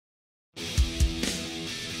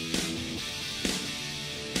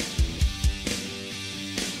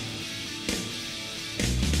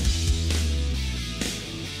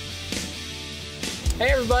Hey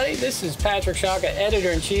everybody, this is Patrick Shaka,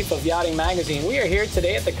 Editor-in-Chief of Yachting Magazine. We are here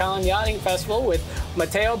today at the Cannes Yachting Festival with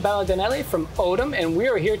Matteo Belladinelli from Otam, and we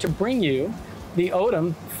are here to bring you the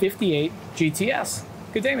Otam 58 GTS.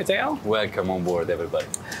 Good day, Matteo. Welcome on board, everybody.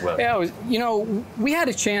 Yeah, you know, we had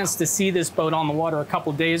a chance to see this boat on the water a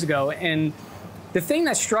couple days ago, and the thing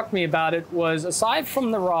that struck me about it was, aside from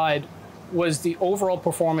the ride, was the overall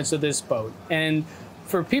performance of this boat. And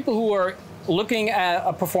for people who are looking at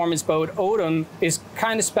a performance boat, Otam is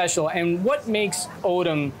kind of special. And what makes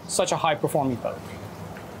Otam such a high-performing boat?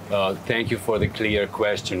 Thank you for the clear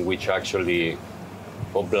question, which actually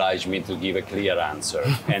obliged me to give a clear answer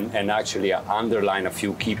and actually underline a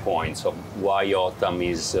few key points of why Otam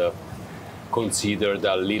is considered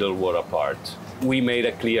a little world apart. We made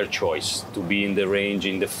a clear choice to be in the range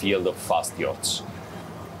in the field of fast yachts.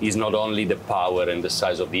 It's not only the power and the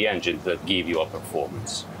size of the engine that give you a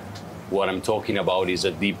performance. What I'm talking about is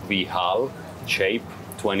a deep V hull shape,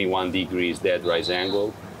 21 degrees dead rise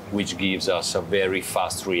angle, which gives us a very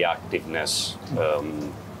fast reactiveness,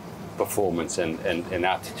 performance and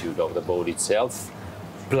attitude of the boat itself.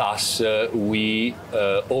 Plus, we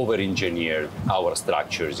over-engineered our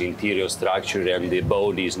structures, interior structure, and the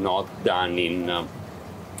boat is not done in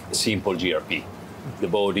simple GRP. The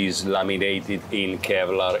boat is laminated in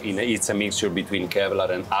Kevlar. It's a mixture between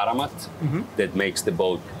Kevlar and Aramat that makes the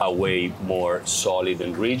boat a way more solid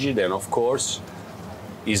and rigid, and of course,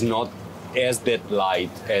 is not as that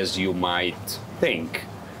light as you might think.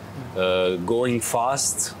 Going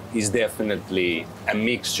fast is definitely a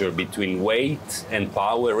mixture between weight and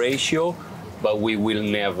power ratio, but we will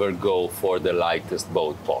never go for the lightest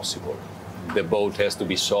boat possible. The boat has to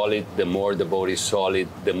be solid. The more the boat is solid,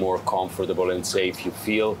 the more comfortable and safe you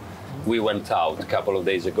feel. We went out a couple of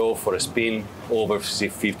days ago for a spin over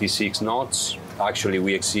 56 knots. Actually,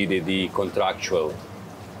 we exceeded the contractual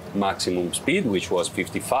maximum speed, which was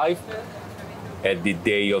 55. At the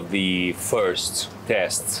day of the first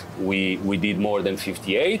test, we did more than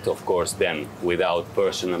 58, of course, then without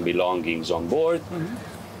personal belongings on board.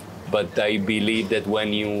 But I believe that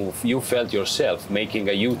when you felt yourself making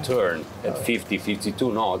a U-turn at 50,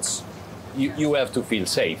 52 knots, you have to feel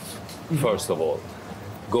safe, first of all.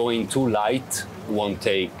 Going too light won't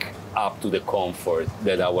take up to the comfort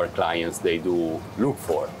that our clients, they do look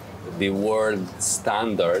for. The world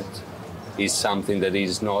standard is something that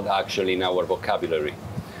is not actually in our vocabulary.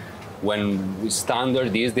 When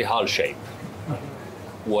standard is the hull shape.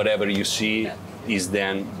 Whatever you see is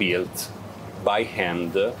then built by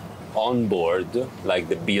hand on board, like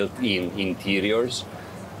the built-in interiors,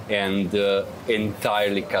 and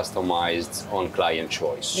entirely customized on client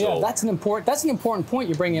choice. Yeah, so that's an important point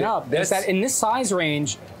you're bringing up. Is that in this size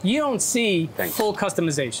range, you don't see full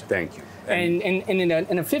customization. Thank you. And in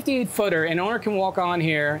a 58-footer, an owner can walk on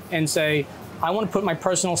here and say, I want to put my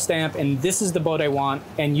personal stamp, and this is the boat I want,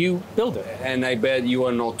 and you build it. And I bet you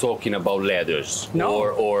are not talking about leathers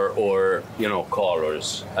or you know,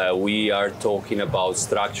 colors. We are talking about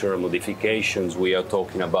structural modifications. We are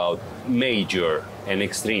talking about major and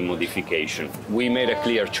extreme modification. We made a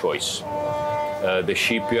clear choice. The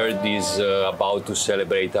shipyard is about to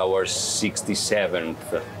celebrate our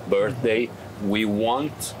 67th birthday. We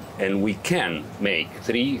want and we can make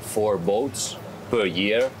 3-4 boats per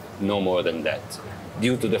year. No more than that,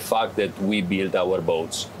 due to the fact that we build our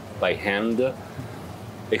boats by hand,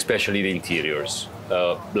 especially the interiors.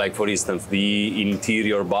 Like for instance, the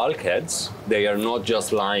interior bulkheads, they are not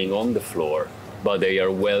just lying on the floor, but they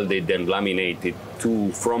are welded and laminated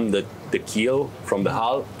from the keel, from the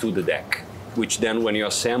hull to the deck, which then when you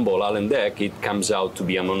assemble hull and deck, it comes out to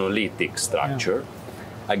be a monolithic structure.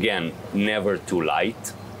 Yeah. Again, never too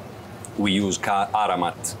light. We use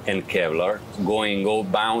Aramat and Kevlar,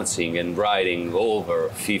 bouncing and riding over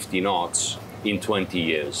 50 knots in 20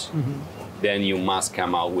 years. Then you must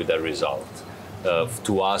come out with a result.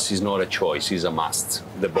 To us, it's not a choice, it's a must.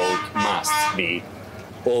 The boat must be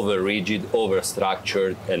over rigid, over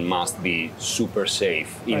structured, and must be super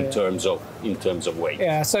safe in terms of weight.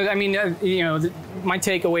 Yeah. So I mean, you know, my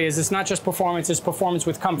takeaway is it's not just performance; it's performance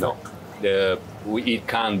with comfort. No. It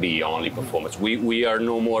can't be only performance. We are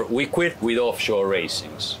no more. We quit with offshore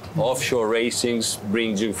racings. Offshore racings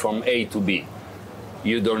brings you from A to B.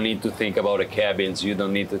 You don't need to think about the cabins. You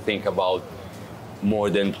don't need to think about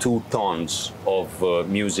more than 2 tons of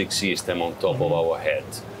music system on top of our head.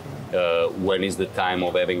 When is the time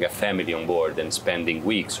of having a family on board and spending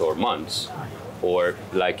weeks or months? Or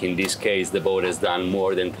like in this case, the boat has done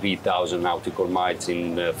more than 3,000 nautical miles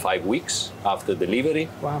in 5 weeks after delivery.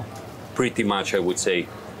 Wow. Pretty much, I would say,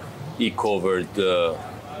 he covered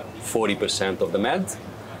 40% of the med.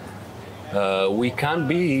 We can't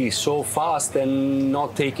be so fast and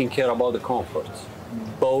not taking care about the comfort.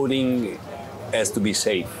 Boating has to be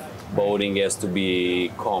safe. Boating has to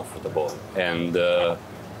be comfortable, and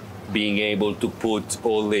being able to put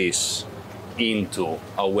all this into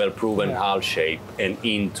a well-proven hull shape and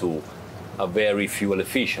into a very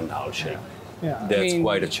fuel-efficient hull shape. Yeah. That's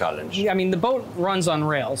quite a challenge. I mean, the boat runs on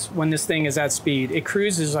rails when this thing is at speed. It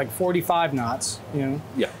cruises like 45 knots, you know?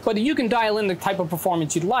 Yeah. But you can dial in the type of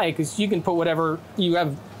performance you'd like, because you can put whatever, you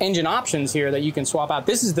have engine options here that you can swap out.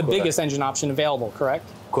 This is the biggest engine option available, correct?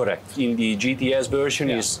 Correct. In the GTS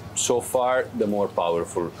version is so far the more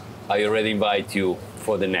powerful. I already invite you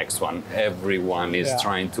for the next one. Everyone is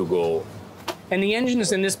trying to go. And the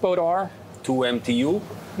engines in this boat are? 2 MTU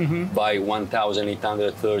by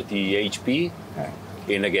 1,830 HP. Okay.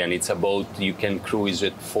 And again, it's a boat you can cruise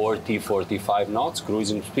at 40, 45 knots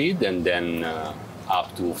cruising speed, and then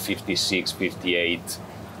up to 56, 58,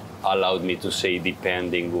 allowed me to say,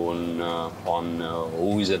 depending on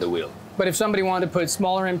who is at the wheel. But if somebody wanted to put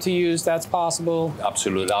smaller MTUs, that's possible?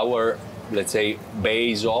 Absolutely. Our, let's say,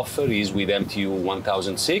 base offer is with MTU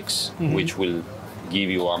 1006, which will give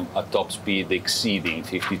you a top speed exceeding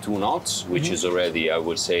 52 knots, which is already, I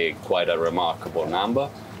would say, quite a remarkable number.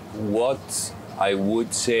 What I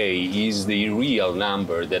would say is the real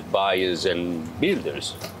number that buyers and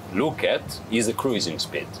builders look at is the cruising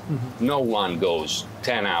speed. No one goes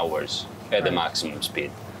 10 hours at the maximum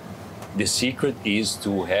speed. The secret is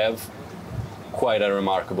to have quite a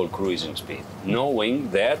remarkable cruising speed, knowing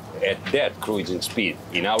that at that cruising speed,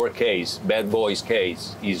 in our case, Bad Boy's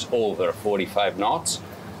case, is over 45 knots,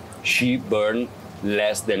 she burned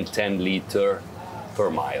less than 10 liters per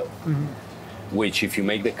mile, which, if you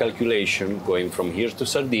make the calculation, going from here to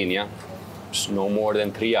Sardinia, it's no more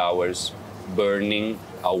than 3 hours, burning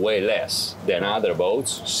way less than other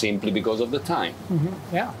boats, simply because of the time.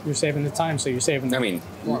 Yeah, you're saving the time, so you're saving the... I mean,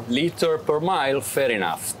 liter per mile, fair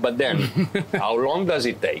enough. But then, how long does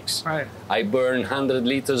it take? Right. I burn 100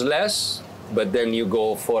 liters less, but then you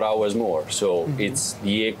go 4 hours more. So it's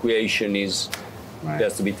the equation has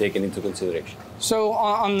to be taken into consideration. So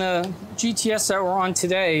on the GTS that we're on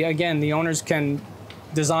today, again, the owners can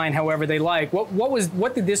design however they like.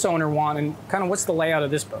 What did this owner want, and kind of what's the layout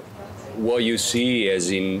of this boat? What you see,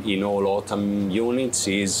 as in all Otam units,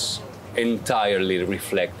 is entirely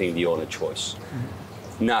reflecting the owner choice.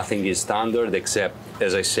 Nothing is standard except,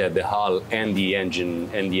 as I said, the hull and the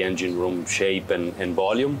engine room shape and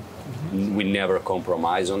volume. We never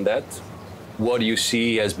compromise on that. What you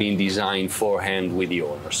see has been designed forehand with the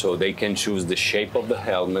owner, so they can choose the shape of the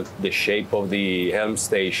helmet, the shape of the helm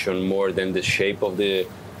station, more than the shape of the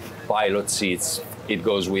pilot seats. It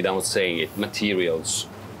goes without saying it. Materials,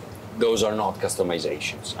 those are not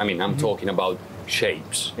customizations. I mean, I'm talking about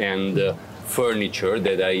shapes and furniture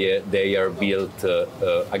that they are built,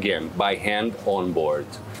 again, by hand on board.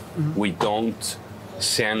 We don't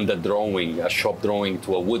send a shop drawing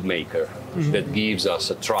to a woodmaker that gives us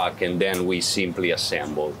a truck and then we simply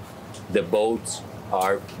assemble. The boats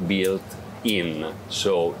are built in,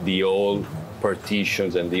 so the old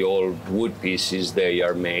partitions and the old wood pieces, they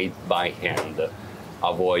are made by hand,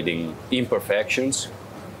 avoiding imperfections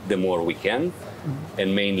the more we can,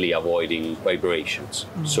 and mainly avoiding vibrations.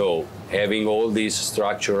 So having all these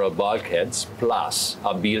structural bulkheads plus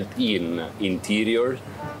a built-in interior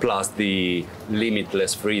plus the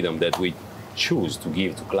limitless freedom that we choose to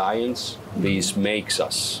give to clients, this makes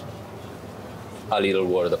us a little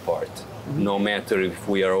world apart. No matter if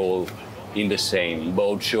we are all in the same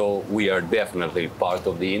boat show, we are definitely part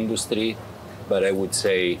of the industry, but I would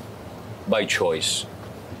say by choice,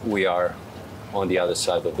 we are on the other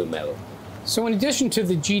side of the medal. So in addition to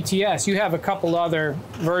the GTS, you have a couple other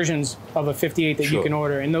versions of a 58 that you can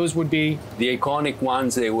order, and those would be? The iconic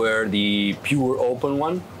ones, they were the pure open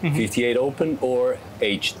one, 58 open, or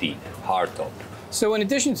HT, hardtop. So in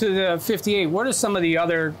addition to the 58, what are some of the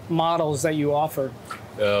other models that you offer?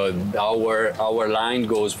 Our line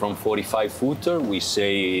goes from 45 footer, we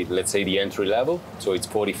say, let's say the entry level, so it's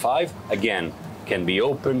 45. Again, can be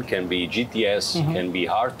open, can be GTS, can be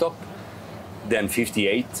hardtop. Then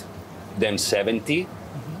 58, then 70,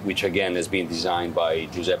 which again has been designed by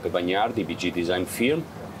Giuseppe Bagnardi, BG Design Firm.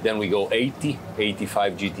 Then we go 80,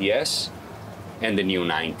 85 GTS, and the new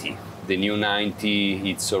 90. The new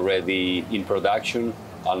 90, it's already in production.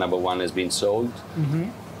 Our number one has been sold.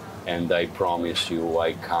 And I promise you,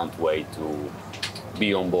 I can't wait to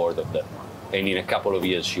be on board of that. And in a couple of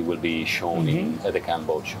years, she will be shown at the Cannes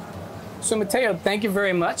Boat Show. So Matteo, thank you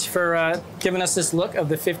very much for giving us this look of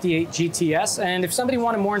the 58 GTS. And if somebody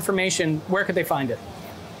wanted more information, where could they find it?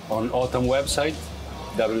 On Otam website,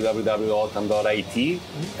 www.otam.it,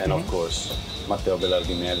 and of course, Matteo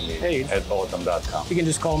Bellardinelli at otam.com. You can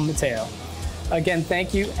just call him Matteo. Again,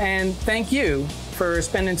 thank you, and thank you for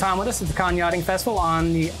spending time with us at the Cannes Yachting Festival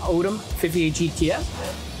on the Otam 58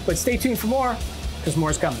 GTS. But stay tuned for more, because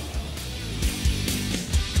more is coming.